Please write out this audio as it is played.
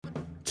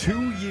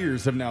2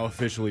 years have now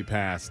officially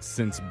passed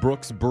since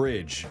Brooks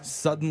Bridge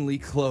suddenly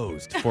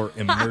closed for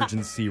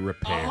emergency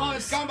repairs. Oh,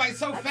 it's gone by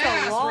so That's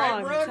fast, a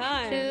long right, Brooke?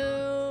 time.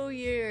 2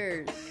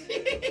 years.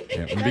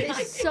 Yeah, That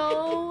is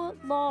so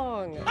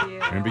long.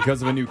 and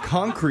because of a new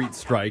concrete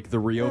strike, the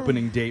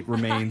reopening date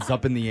remains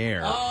up in the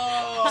air.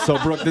 Oh. So,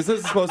 Brooke, this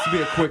is supposed to be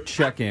a quick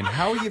check-in.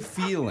 How are you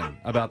feeling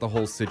about the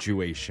whole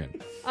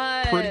situation?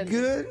 Pretty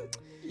good?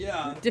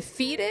 Yeah.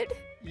 Defeated?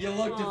 You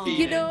look defeated.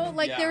 You know,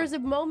 like Yeah. there was a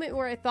moment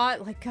where I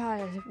thought, like,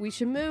 God, we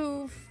should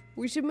move.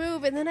 We should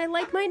move. And then I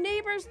like my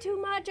neighbors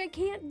too much. I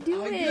can't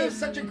do it. You have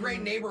such a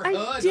great neighborhood.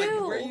 I do.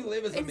 Like, where you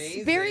live is it's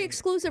amazing. very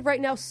exclusive right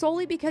now,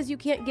 solely because you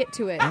can't get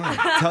to it.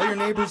 Yeah, tell your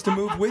neighbors to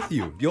move with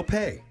you. You'll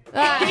pay. Oh,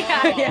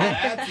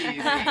 that's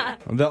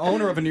easy. The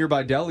owner of a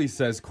nearby deli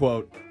says,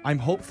 quote, "I'm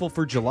hopeful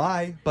for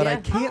July, but I Yeah.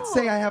 can't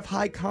say I have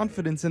high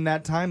confidence in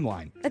that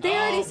timeline." But they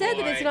already said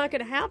that boy. it's not going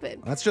to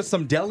happen. That's just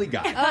some deli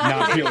guy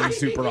not feeling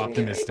super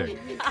optimistic.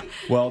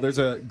 Well, there's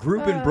a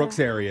group in Brooks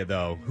area,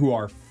 though, who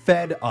are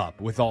fed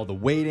up with all the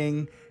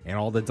waiting and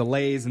all the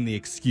delays and the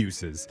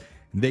excuses.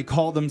 They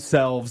call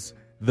themselves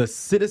the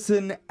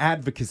Citizen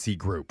Advocacy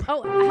Group,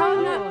 Oh,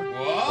 how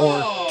not? or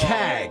Whoa.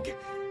 CAG.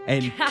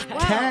 And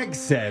CAG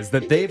says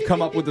that they've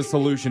come up with a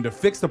solution to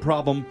fix the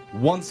problem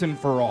once and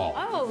for all.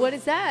 Oh, What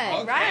is that?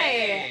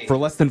 Okay. For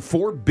less than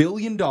 $4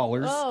 billion,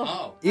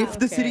 Oh. if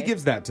the city okay.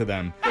 gives that to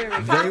them, There we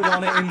go. they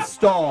want to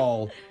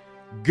install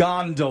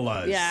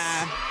gondolas.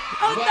 Yeah.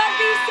 oh, that'd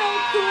be so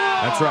cool.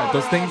 That's right.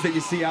 Those things that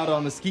you see out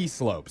on the ski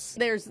slopes.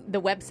 There's the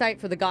website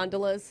for the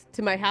gondolas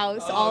to my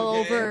house, Oh, all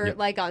okay. over,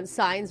 like on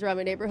signs around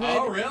my neighborhood.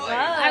 Oh, really?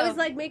 I was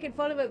like making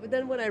fun of it, but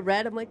then when I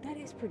read, I'm like, that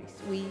is pretty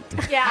sweet.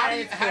 Yeah. How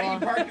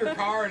do you park your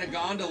car in a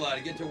gondola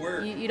to get to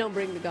work? You don't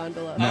bring the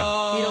gondola.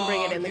 No. You don't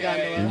bring it in the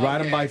Okay. You gondola.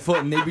 ride them by foot,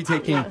 and they'd be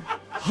taking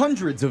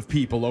hundreds of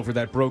people over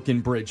that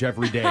broken bridge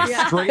every day,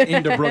 straight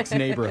into Brooks'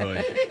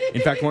 neighborhood.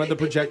 In fact, one of the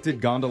projected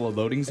gondola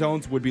loading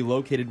zones would be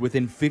located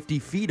within 50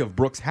 feet of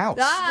Brooks' house.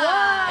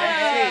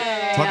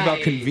 Hey. Talk about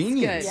Good.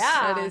 convenience.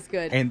 Yeah. That is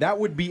good. And that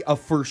would be a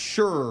for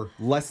sure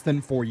less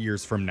than 4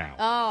 years from now.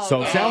 Oh,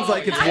 So it sounds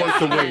like it's worth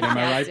the wait. Am I right,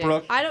 Fantastic.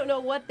 Brooke? I don't know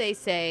what they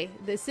say.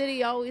 The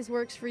city always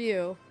works for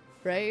you,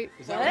 right?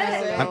 Is that what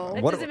they say? know.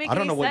 That What- doesn't make I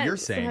don't any know what you're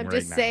sense. saying I'm right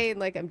just now. saying,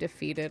 like, I'm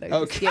defeated. I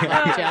Okay. just give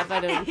up, Jeff. I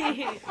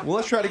don't. Well,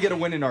 let's try to get a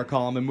win in our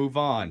column and move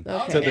on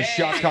Okay. to the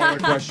shot collar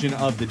question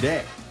of the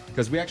day.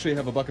 Because we actually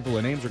have a bucket full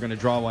of names. We're going to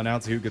draw one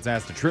out, see who gets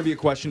asked a trivia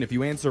question. If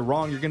you answer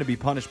wrong, you're going to be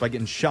punished by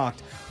getting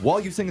shocked while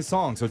you sing a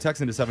song. So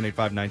text into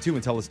 78592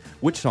 and tell us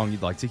which song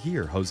you'd like to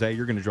hear. Jose,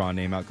 you're going to draw a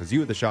name out because you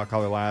had the shot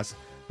collar last.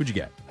 Who'd you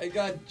get? I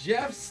got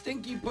Jeff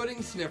Stinky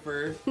Pudding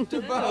Sniffer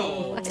to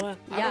Bo. I don't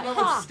know Huh.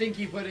 what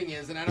stinky pudding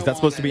is, and I don't Is that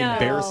supposed to be No.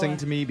 embarrassing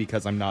to me?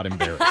 Because I'm not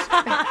embarrassed.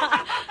 All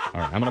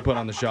right, I'm going to put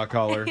on the shot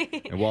collar.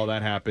 And while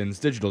that happens,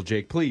 Digital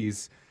Jake,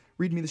 please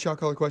read me the shot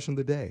collar question of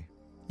the day.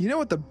 You know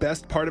what the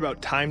best part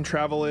about time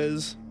travel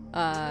is?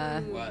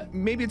 What?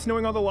 Maybe it's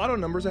knowing all the lotto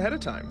numbers ahead of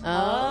time.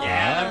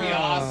 Yeah, that'd be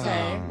awesome.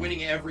 Okay.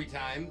 Winning every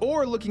time.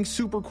 Or looking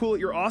super cool at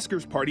your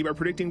Oscars party by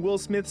predicting Will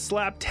Smith's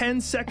slap 10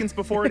 seconds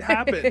before it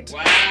happened.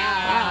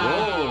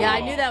 Wow. Yeah, I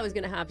knew that was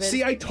going to happen.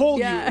 See, I told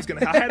you Yeah. it was going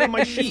to I had it on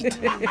my sheet.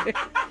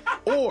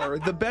 Or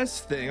the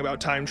best thing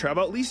about time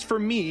travel, at least for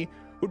me,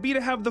 would be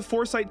to have the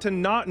foresight to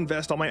not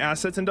invest all my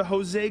assets into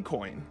Jose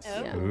coin.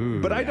 Yeah.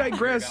 But I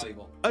digress.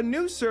 valuable. A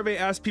new survey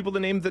asked people to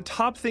name the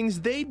top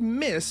things they'd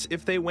miss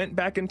if they went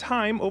back in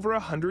time over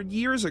 100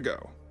 years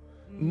ago.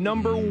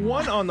 Number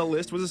one on the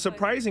list was a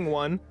surprising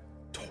one: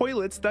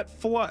 toilets that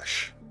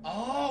flush.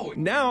 Oh,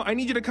 Now, I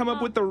need you to come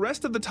up with the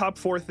rest of the top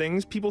 4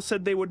 things people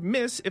said they would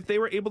miss if they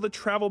were able to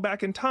travel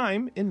back in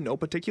time in no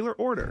particular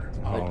order.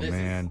 Oh, this is-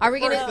 man. Are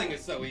we First gonna- thing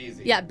is so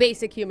easy. Yeah,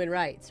 basic human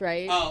rights,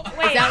 right? Oh.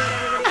 Wait. Is that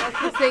what everybody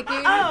else was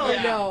thinking? Oh, Or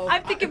yeah. no?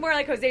 I'm thinking more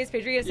like Jose's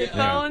Pedrius Yeah.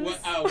 phones.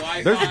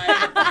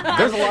 Wi-Fi.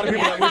 There's a lot of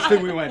people that wish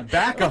that we went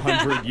back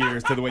 100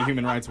 years to the way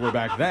human rights were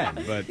back then.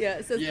 But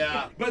Yeah. So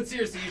Yeah, but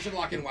seriously, you should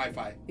lock in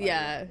Wi-Fi.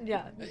 Yeah.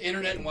 Yeah. The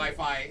internet and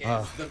Wi-Fi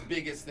is the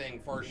biggest thing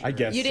for sure. I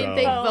guess You didn't so.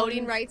 think Oh.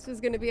 voting rights was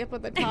going to be up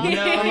at the top? No,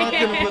 I'm not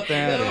going to put No,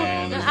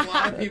 that in. there's a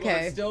lot of people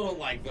Okay. that still don't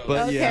like those.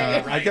 But Okay.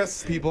 yeah, I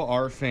guess people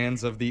are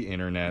fans of the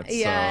internet. So.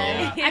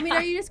 Yeah. I mean,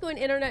 are you just going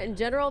internet in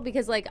general?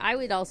 Because, like, I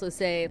would also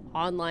say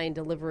online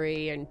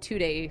delivery and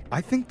 2-day. I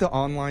think the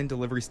online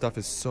delivery stuff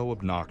is so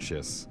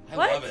obnoxious. I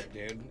What? love it,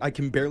 dude. I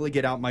can barely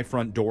get out my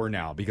front door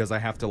now because I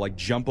have to like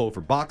jump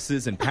over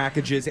boxes and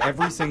packages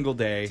every single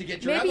To day.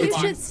 get your Maybe other you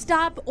box- should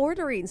stop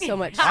ordering so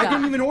much I stuff.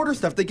 didn't even order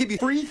stuff. They give you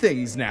free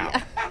things now.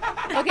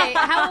 Okay,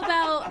 how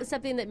about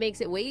something that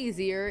makes it way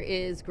easier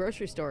is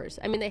grocery stores.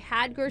 I mean, they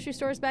had grocery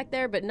stores back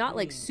there, but not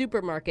like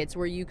supermarkets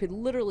where you could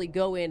literally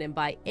go in and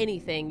buy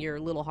anything your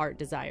little heart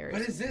desires.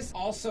 But is this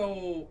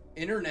also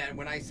internet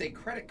when I say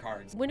credit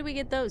cards? When did we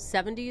get those?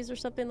 70s or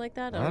something like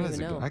that? I don't even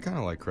know. I kind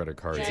of like credit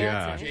cards. Yeah,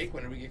 Yeah. that's Jake,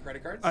 when did we get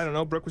credit cards? I don't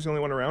know, Brooke was the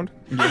only one around.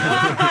 All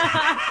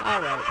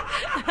right.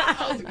 That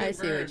was a good I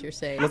see burn. what you're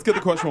saying. Let's get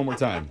the question one more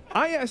time.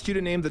 I asked you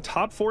to name the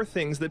top 4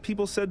 things that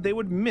people said they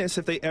would miss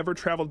if they ever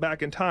traveled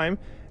back in time,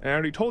 and I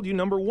already told you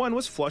number 1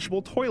 was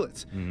flushable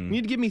toilets. You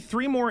need to give me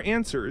 3 more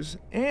answers,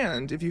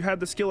 and if you had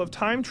the skill of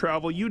time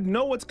travel, you'd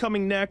know what's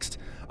coming next.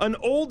 An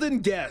olden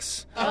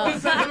guess.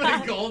 Is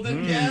that a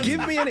golden guess?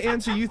 Give me an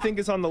answer you think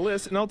is on the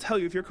list, and I'll tell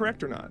you if you're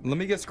correct or not. Let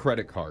me guess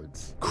credit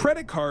cards.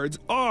 Credit cards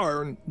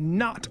are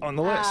not on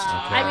the list.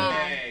 I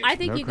mean, I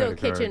think No you go credit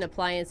kitchen cards.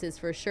 appliances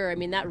for sure. I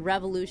mean, that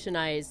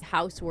revolutionized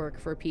housework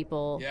for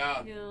people.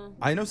 Yeah.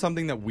 I know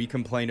something that we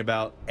complain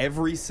about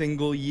every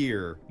single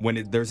year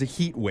when there's a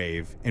heat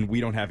wave and we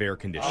don't have air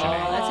conditioning.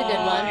 That's a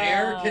good one.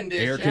 Air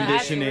conditioning. Air that's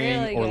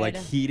conditioning really or good. like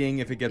heating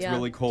if it gets Yeah.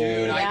 really cold.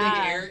 Dude, I Yeah.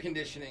 think air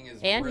conditioning is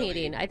And really,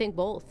 heating. I think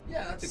both.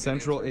 Yeah, that's a good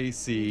Central answer.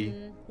 AC.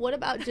 What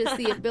about just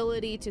the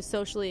ability to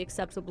socially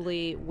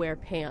acceptably wear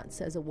pants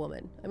as a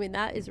woman? I mean,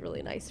 that is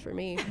really nice for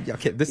me. Yeah,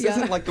 okay, this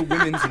isn't like the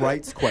women's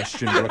rights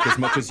question, Brooke, as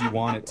much as you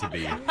want it to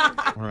be. All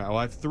right, well,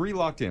 I have 3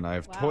 locked in. I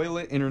have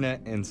toilet,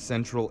 internet, and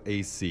central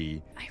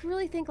AC. I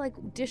really think like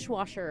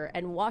dishwasher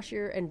and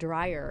washer and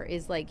dryer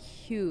is like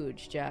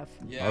huge, Jeff.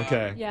 Yeah.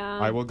 Okay. Yeah,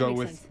 I will go makes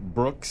with sense.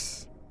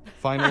 Brooke's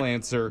final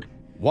answer.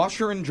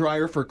 Washer and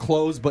dryer for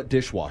clothes, but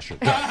dishwasher.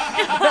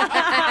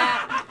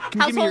 Can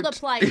you give me Household your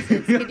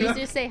appliances. Could you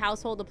just say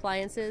household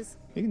appliances?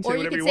 You can say or you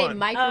whatever could you say want.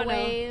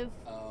 microwave.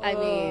 I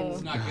It's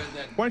mean, not good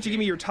that. Why don't you give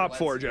me your top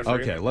 4, Jeffrey?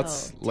 Okay,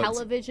 let's.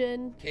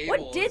 television. Cable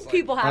What did is like-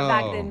 people have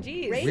back Oh. then?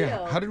 Jeez. Radio.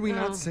 Yeah, how did we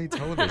not say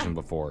television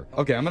before?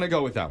 Okay, I'm going to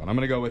go with that one. I'm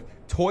going to go with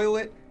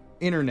toilet,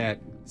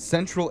 internet,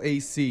 central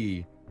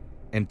AC,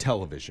 and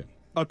television.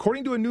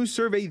 According to a new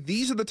survey,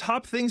 these are the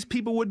top things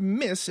people would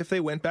miss if they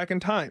went back in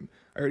time.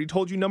 I already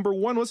told you number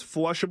 1 was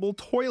flushable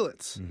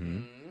toilets.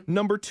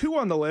 Number 2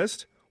 on the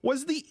list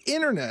was the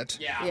internet.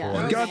 Yeah. Yeah.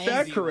 that was Got an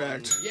that easy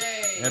correct. one.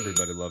 Yay.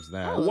 Everybody loves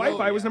that.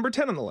 Wi-Fi was yeah. number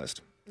 10 on the list.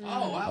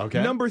 Oh, wow.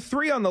 Okay. Number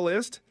 3 on the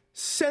list,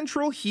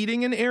 central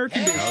heating and air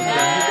conditioning. Hey! You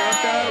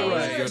got that That was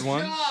right. a good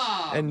one.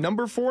 job. And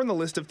number 4 on the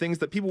list of things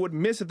that people would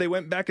miss if they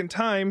went back in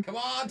time Come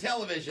on,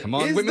 television. Come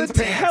on, is women's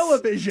the pants.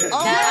 television.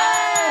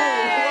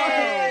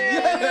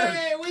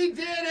 Yay, we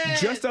did it.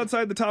 Just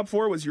outside the top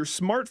 4 was your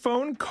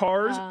smartphone,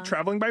 cars,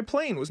 traveling by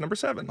plane was number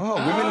 7. Oh,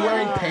 women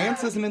wearing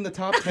pants isn't in the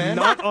top 10?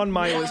 Not on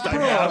my list. I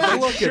Bro, have.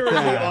 look It's at surely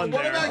that. on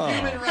What there. about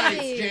human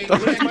rights, Jake?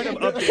 Might have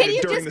updated Can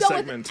you during just the go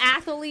segment. with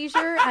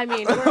athleisure? I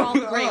mean, we're all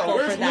grateful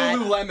Where's for that.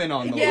 Lululemon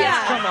on the Yeah.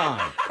 list? Come on.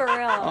 For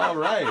real. All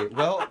right.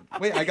 Well,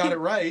 wait, I got it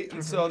right.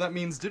 And so that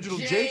means Digital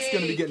Jake's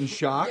going to be getting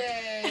shocked.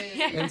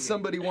 Yay. And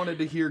somebody wanted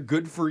to hear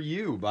Good For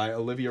You by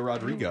Olivia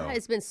Rodrigo.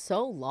 It's been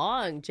so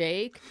long,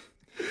 Jake.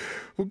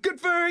 Well, good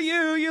for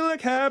you. You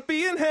look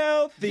happy and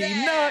healthy.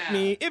 Yeah. Not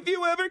me, if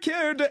you ever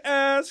cared to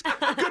ask.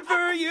 Good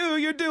for you.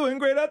 You're doing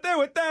great out there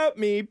without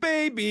me,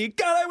 baby.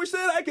 God, I wish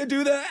that I could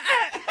do that.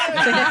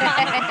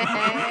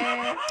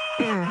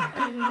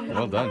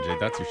 Well done, Jake.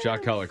 That's your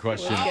shot collar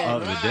question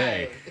of the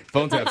day.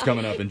 Phone tap's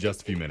coming up in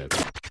just a few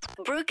minutes.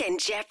 Brooke and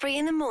Jeffrey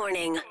in the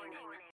morning.